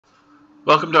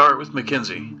Welcome to Art with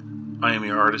Mackenzie. I am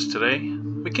your artist today,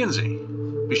 Mackenzie.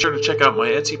 Be sure to check out my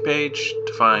Etsy page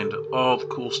to find all the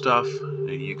cool stuff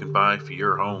that you can buy for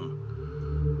your home.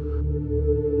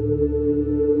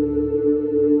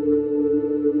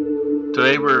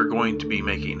 Today we're going to be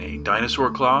making a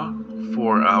dinosaur claw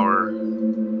for our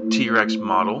T-Rex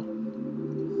model.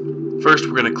 First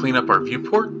we're going to clean up our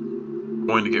viewport. We're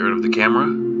going to get rid of the camera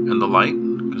and the light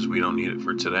because we don't need it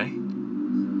for today.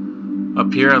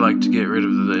 Up here I like to get rid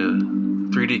of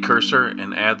the 3D cursor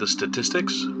and add the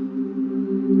statistics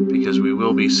because we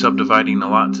will be subdividing a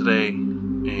lot today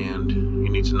and you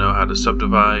need to know how to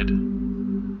subdivide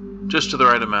just to the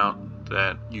right amount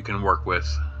that you can work with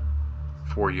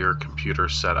for your computer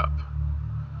setup.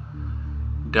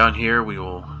 Down here we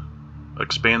will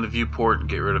expand the viewport and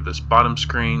get rid of this bottom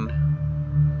screen.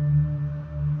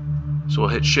 So we'll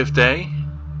hit Shift A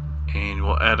and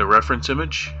we'll add a reference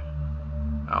image.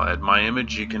 I'll add my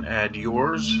image, you can add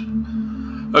yours.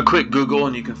 A quick Google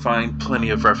and you can find plenty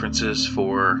of references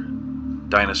for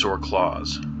dinosaur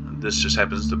claws. This just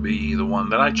happens to be the one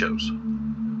that I chose.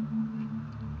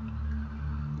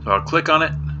 So I'll click on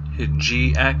it, hit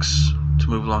GX to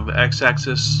move along the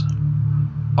X-axis,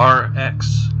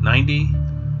 RX 90,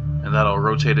 and that'll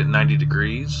rotate it 90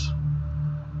 degrees.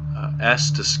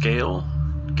 S to scale,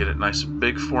 get it nice and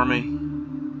big for me.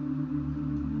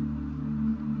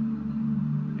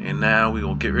 And now we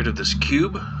will get rid of this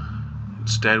cube.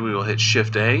 Instead we will hit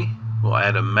Shift A. We'll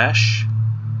add a mesh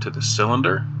to the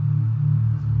cylinder.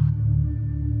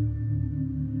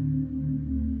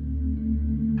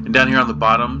 And down here on the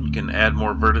bottom you can add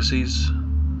more vertices.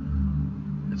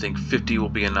 I think 50 will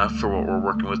be enough for what we're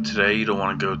working with today. You don't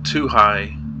want to go too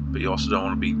high, but you also don't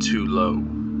want to be too low.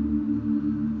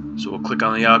 So we'll click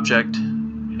on the object,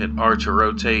 hit R to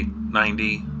rotate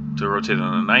 90 to rotate it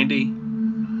on a 90.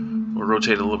 We'll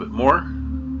rotate a little bit more.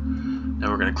 Now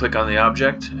we're going to click on the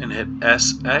object and hit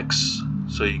SX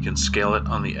so you can scale it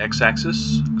on the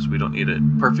X-axis because we don't need it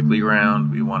perfectly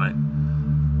round. We want it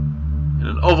in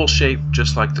an oval shape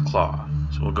just like the claw.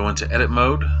 So we'll go into edit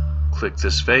mode, click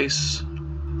this face,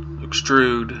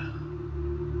 extrude,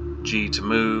 G to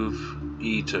move,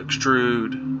 E to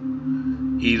extrude,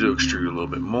 E to extrude a little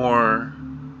bit more,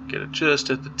 get it just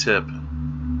at the tip.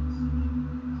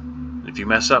 If you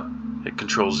mess up, hit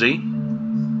Control Z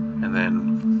and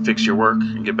then fix your work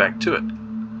and get back to it.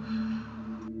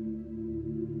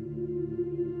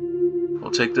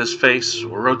 We'll take this face,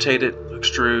 we'll rotate it,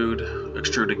 extrude,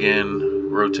 extrude again,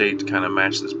 rotate to kind of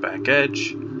match this back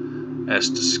edge, S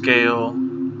to scale,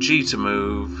 G to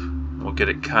move, we'll get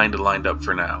it kind of lined up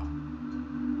for now.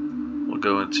 We'll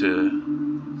go into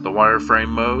the wireframe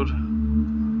mode,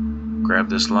 grab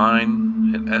this line,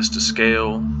 hit S to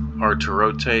scale, R to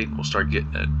rotate, we'll start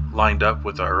getting it lined up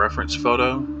with our reference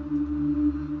photo.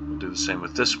 We'll do the same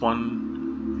with this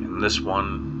one, and this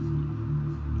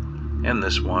one, and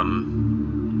this one.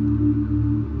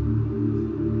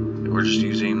 And we're just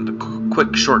using the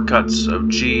quick shortcuts of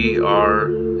G, R,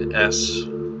 and S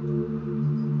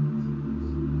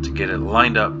to get it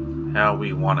lined up how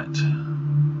we want it.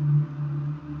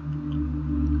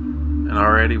 And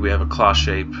already we have a claw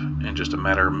shape in just a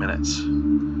matter of minutes.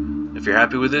 If you're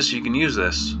happy with this, you can use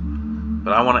this.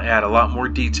 But I want to add a lot more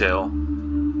detail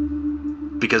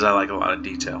because I like a lot of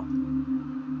detail.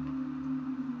 And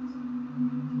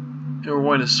we're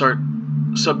going to start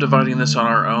subdividing this on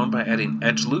our own by adding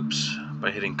edge loops by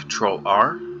hitting Control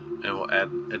R, and we'll add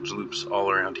edge loops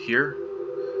all around here.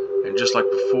 And just like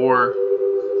before,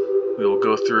 we will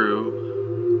go through,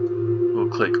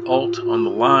 we'll click Alt on the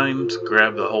line to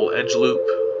grab the whole edge loop,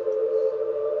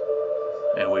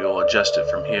 and we will adjust it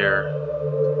from here.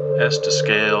 S to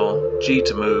scale, G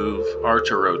to move, R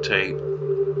to rotate,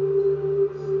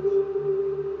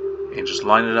 and just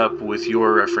line it up with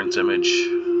your reference image.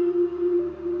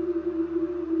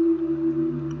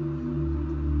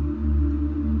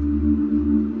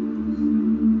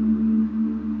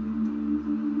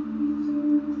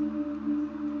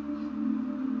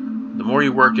 The more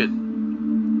you work it,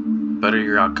 the better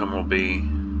your outcome will be.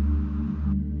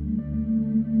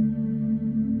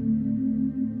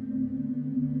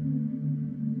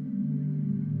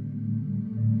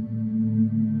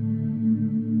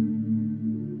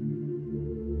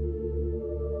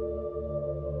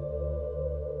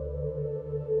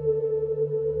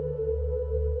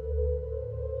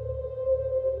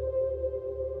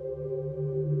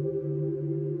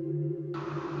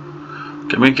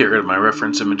 Let me get rid of my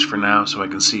reference image for now so I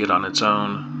can see it on its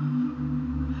own.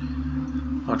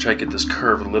 I'll try to get this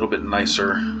curve a little bit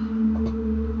nicer.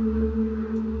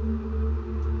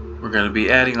 We're going to be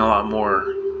adding a lot more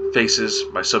faces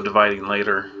by subdividing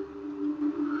later.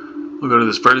 We'll go to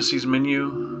this vertices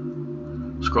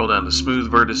menu, scroll down to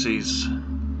smooth vertices,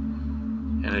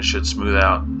 and it should smooth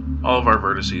out all of our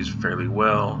vertices fairly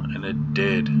well, and it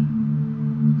did.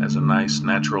 It has a nice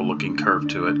natural looking curve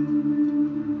to it.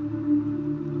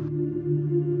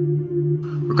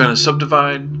 We're going to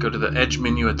subdivide. Go to the edge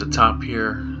menu at the top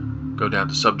here, go down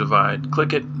to subdivide,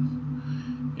 click it,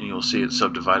 and you'll see it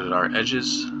subdivided our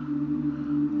edges. And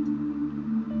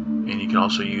you can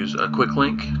also use a quick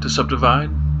link to subdivide.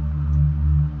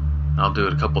 I'll do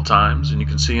it a couple times, and you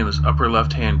can see in this upper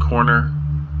left hand corner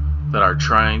that our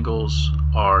triangles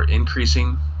are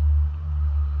increasing.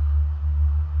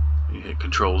 You hit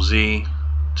Control Z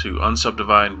to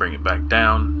unsubdivide and bring it back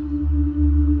down.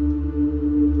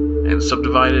 And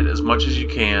subdivide it as much as you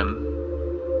can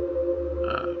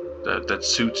that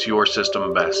suits your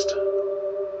system best.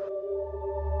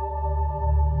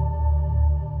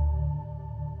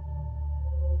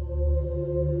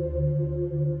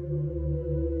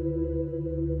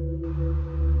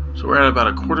 So we're at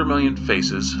about 250,000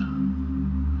 faces.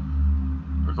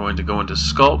 We're going to go into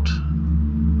Sculpt,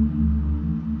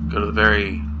 go to the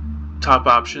very top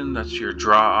option, that's your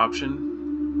Draw option.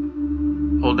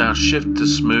 Hold down Shift to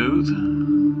smooth.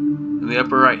 In the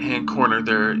upper right hand corner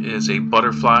there is a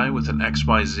butterfly with an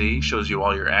XYZ, shows you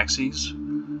all your axes.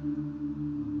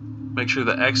 Make sure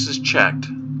the X is checked.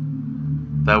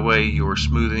 That way you're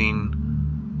smoothing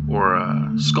or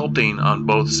sculpting on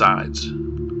both sides.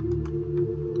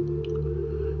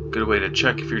 Good way to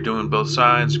check if you're doing both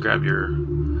sides. Grab your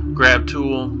grab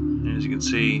tool, and as you can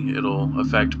see, it'll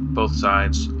affect both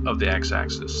sides of the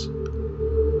x-axis.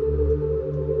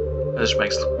 This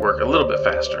makes the work a little bit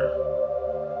faster.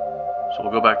 So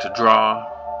we'll go back to draw,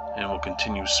 and we'll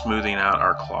continue smoothing out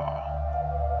our claw.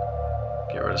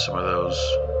 Get rid of some of those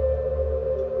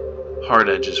hard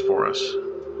edges for us.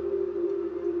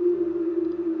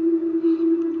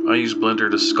 I use Blender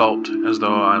to sculpt as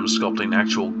though I'm sculpting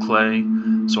actual clay,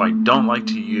 so I don't like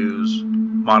to use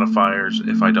modifiers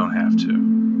if I don't have to.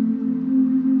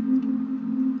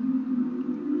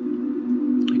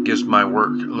 It gives my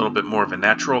work a little bit more of a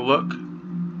natural look.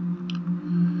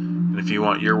 And if you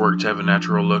want your work to have a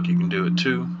natural look, you can do it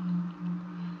too.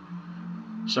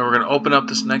 So we're going to open up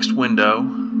this next window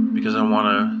because I want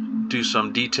to do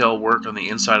some detail work on the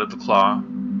inside of the claw,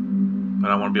 but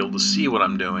I want to be able to see what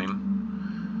I'm doing.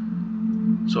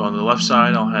 So on the left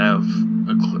side I'll have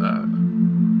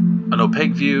an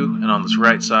opaque view, and on this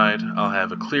right side I'll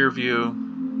have a clear view.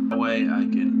 That way I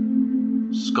can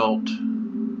sculpt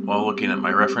while looking at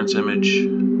my reference image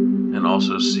and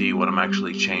also see what I'm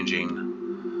actually changing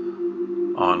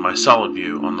on my solid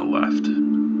view on the left.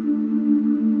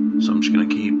 So I'm just going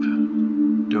to keep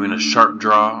doing a sharp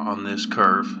draw on this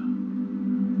curve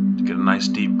to get a nice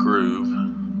deep groove.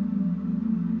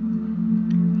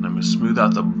 And I'm going to smooth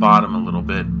out the bottom a little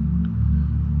bit.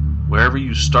 Wherever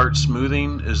you start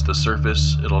smoothing is the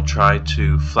surface it'll try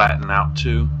to flatten out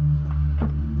to.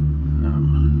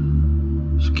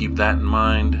 So keep that in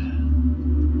mind.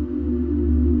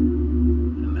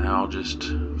 And now I'll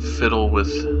just fiddle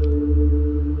with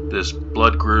this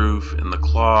blood groove in the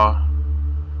claw.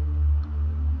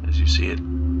 As you see, it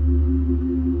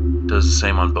does the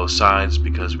same on both sides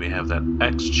because we have that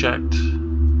X checked.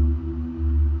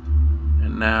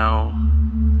 And now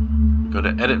we go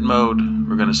to edit mode.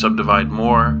 We're going to subdivide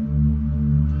more.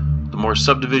 The more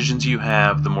subdivisions you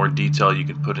have, the more detail you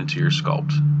can put into your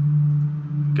sculpt,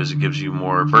 because it gives you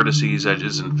more vertices,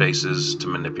 edges, and faces to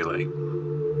manipulate.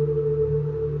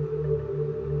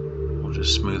 We'll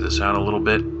just smooth this out a little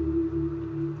bit,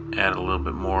 add a little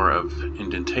bit more of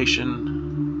indentation.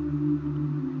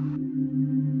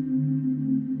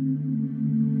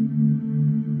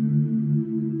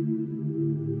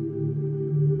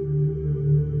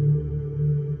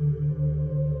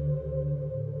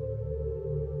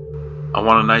 I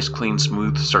want a nice, clean,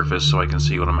 smooth surface so I can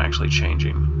see what I'm actually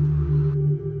changing.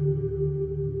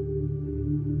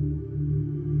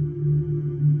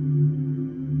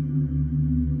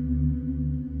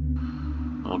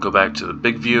 We'll go back to the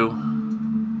big view.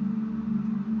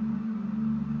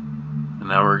 And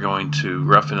now we're going to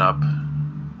roughen up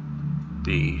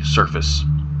the surface.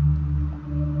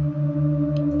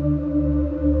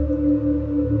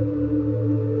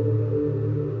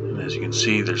 And as you can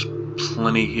see, there's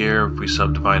plenty here. If we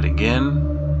subdivide again,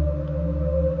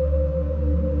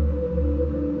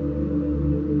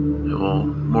 it will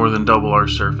more than double our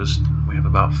surface. We have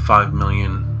about 5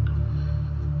 million.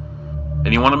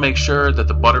 And you want to make sure that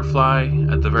the butterfly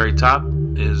at the very top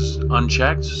is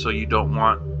unchecked, so you don't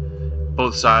want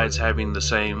both sides having the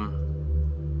same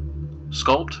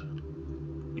sculpt.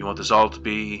 You want this all to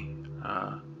be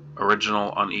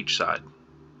original on each side.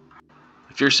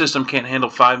 If your system can't handle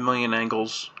 5 million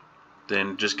angles,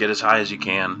 then just get as high as you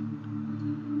can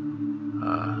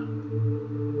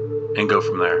and go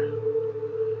from there.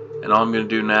 And all I'm going to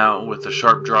do now with the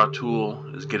sharp draw tool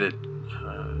is get it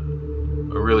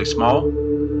really small,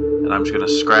 and I'm just going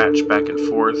to scratch back and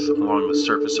forth along the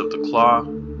surface of the claw,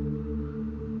 and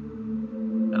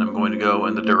I'm going to go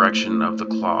in the direction of the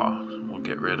claw. We'll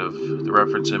get rid of the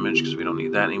reference image because we don't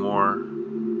need that anymore.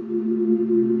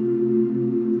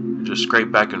 Just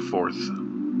scrape back and forth.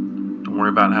 Don't worry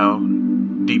about how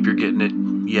deep you're getting it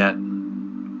yet.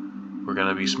 We're going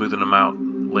to be smoothing them out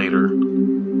later.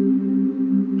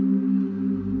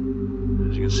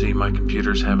 As you can see, my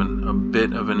computer's having a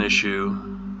bit of an issue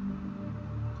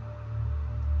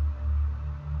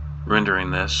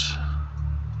rendering this,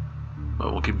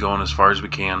 but we'll keep going as far as we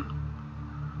can.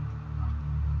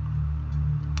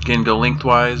 Again, go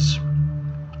lengthwise,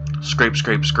 scrape,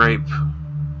 scrape, scrape,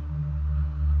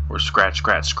 or scratch,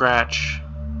 scratch, scratch.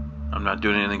 I'm not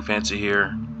doing anything fancy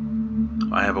here.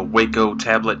 I have a Waco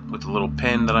tablet with a little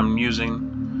pen that I'm using,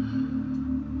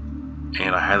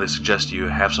 and I highly suggest you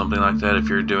have something like that if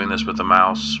you're doing this with a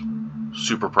mouse.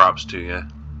 Super props to you,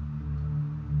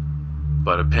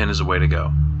 but a pen is the way to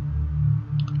go.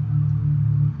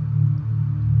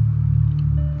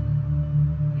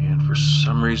 And for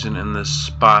some reason in this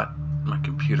spot, my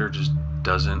computer just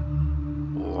doesn't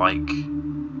like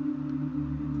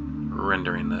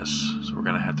rendering this, so we're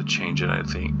gonna have to change it, I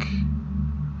think.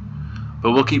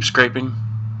 But we'll keep scraping,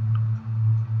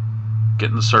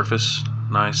 getting the surface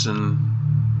nice and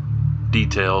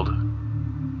detailed.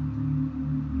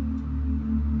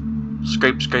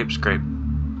 Scrape, scrape, scrape.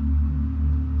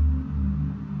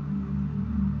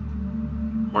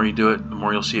 The more you do it, the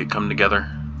more you'll see it come together.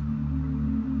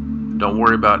 Don't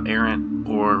worry about errant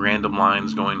or random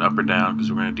lines going up or down,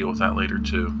 because we're going to deal with that later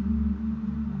too.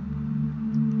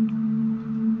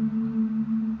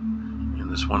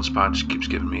 And this one spot just keeps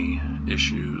giving me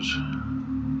issues.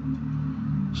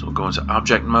 So we'll go into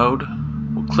object mode.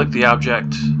 We'll click the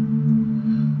object.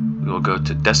 We will go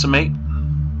to decimate.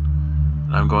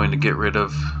 And I'm going to get rid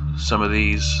of some of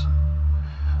these.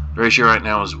 The ratio right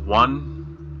now is 1.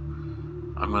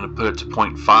 I'm going to put it to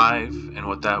 0.5, and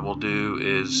what that will do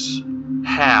is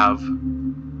halve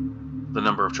the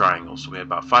number of triangles. So we had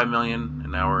about 5 million,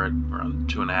 and now we're at around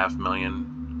 2.5 million.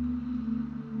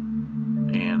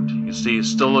 And you can see it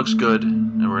still looks good,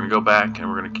 and we're going to go back and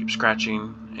we're going to keep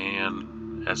scratching,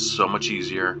 and that's so much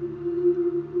easier.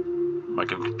 My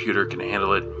computer can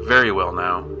handle it very well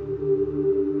now,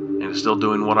 and it's still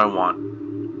doing what I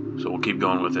want, so we'll keep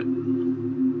going with it.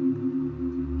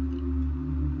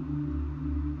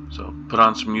 So put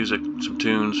on some music, some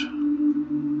tunes,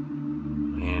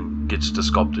 and gets to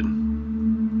sculpting.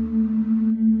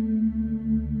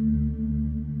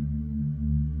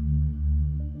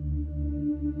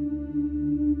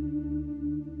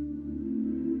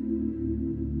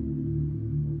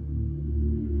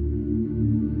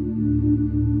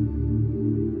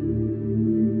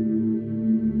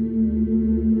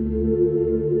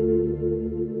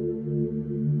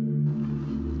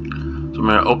 So I'm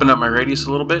going to open up my radius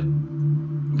a little bit,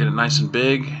 get it nice and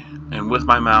big, and with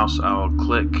my mouse I'll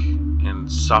click and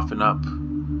soften up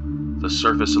the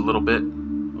surface a little bit,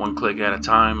 one click at a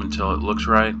time until it looks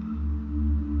right.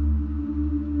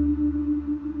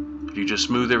 If you just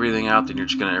smooth everything out, then you're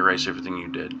just going to erase everything you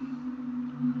did.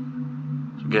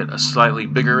 So get a slightly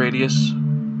bigger radius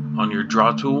on your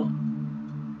draw tool,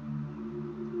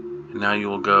 and now you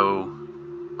will go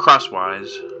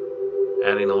crosswise,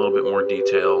 adding a little bit more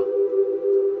detail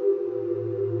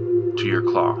to your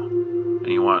claw. And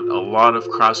you want a lot of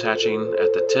cross hatching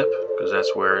at the tip, because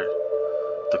that's where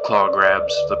the claw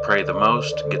grabs the prey the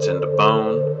most, gets into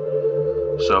bone,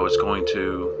 so it's going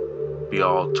to be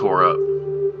all tore up.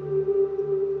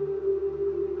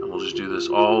 And we'll just do this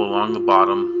all along the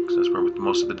bottom, because that's where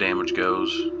most of the damage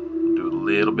goes. We'll do a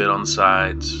little bit on the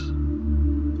sides.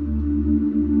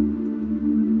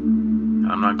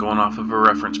 And I'm not going off of a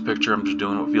reference picture, I'm just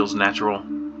doing what feels natural.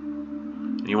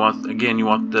 You want, again, you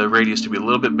want the radius to be a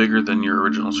little bit bigger than your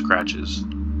original scratches,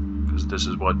 because this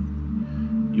is what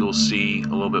you'll see a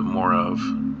little bit more of.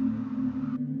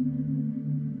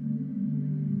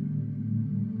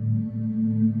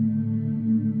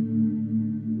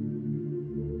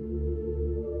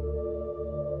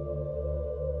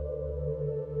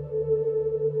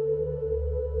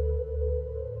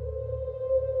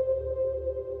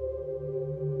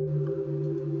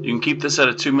 You can keep this at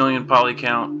a 2 million poly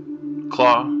count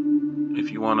claw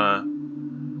if you want to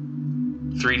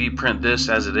 3D print this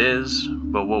as it is,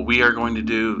 but what we are going to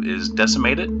do is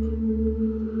decimate it,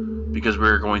 because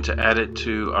we're going to add it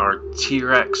to our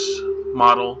T-Rex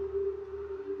model,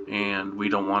 and we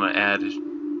don't want to add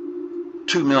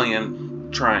 2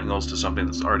 million triangles to something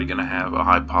that's already going to have a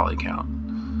high poly count.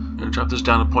 I'm going to drop this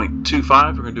down to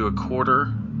 0.25. We're going to do a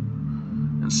quarter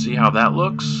and see how that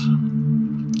looks.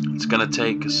 It's going to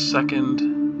take a second.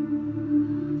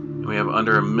 We have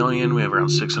under 1 million. We have around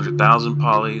 600,000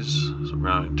 polys. So we're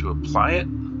going to apply it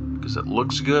because it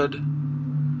looks good.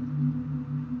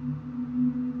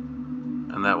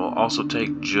 And that will also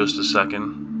take just a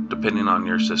second, depending on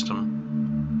your system.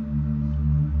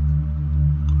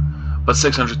 But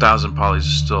 600,000 polys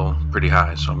is still pretty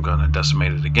high, so I'm going to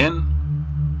decimate it again.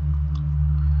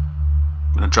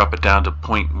 I'm going to drop it down to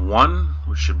 0.1,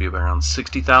 which should be around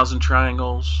 60,000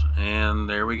 triangles, and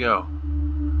there we go.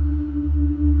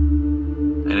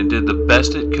 And it did the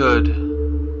best it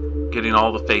could, getting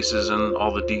all the faces and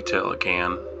all the detail it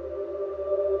can.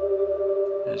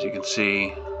 As you can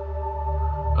see,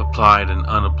 applied and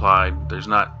unapplied, there's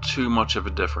not too much of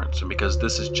a difference. And because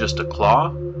this is just a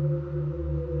claw,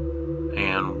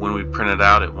 and when we print it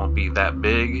out it won't be that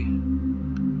big,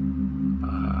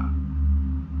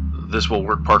 this will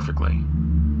work perfectly.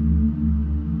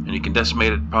 And you can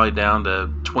decimate it probably down to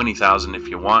 20,000 if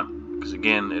you want, because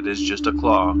again, it is just a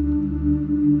claw,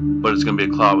 but it's going to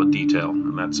be a claw with detail,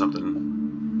 and that's something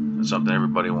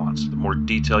everybody wants. The more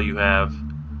detail you have,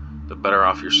 the better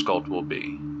off your sculpt will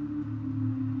be.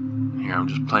 Here I'm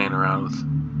just playing around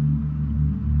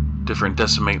with different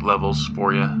decimate levels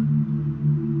for you.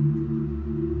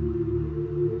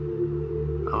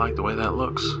 I like the way that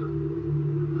looks.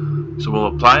 So we'll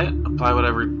apply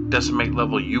whatever decimate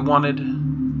level you wanted.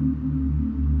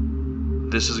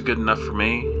 This is good enough for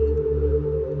me.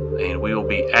 And we will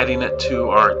be adding it to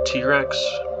our T-Rex.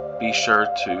 Be sure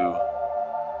to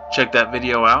check that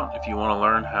video out if you want to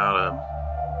learn how to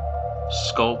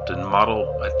sculpt and model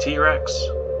a T-Rex.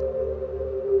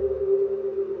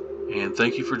 And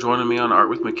thank you for joining me on Art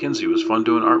with Mackenzie. It was fun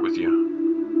doing art with you.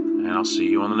 And I'll see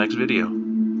you on the next video.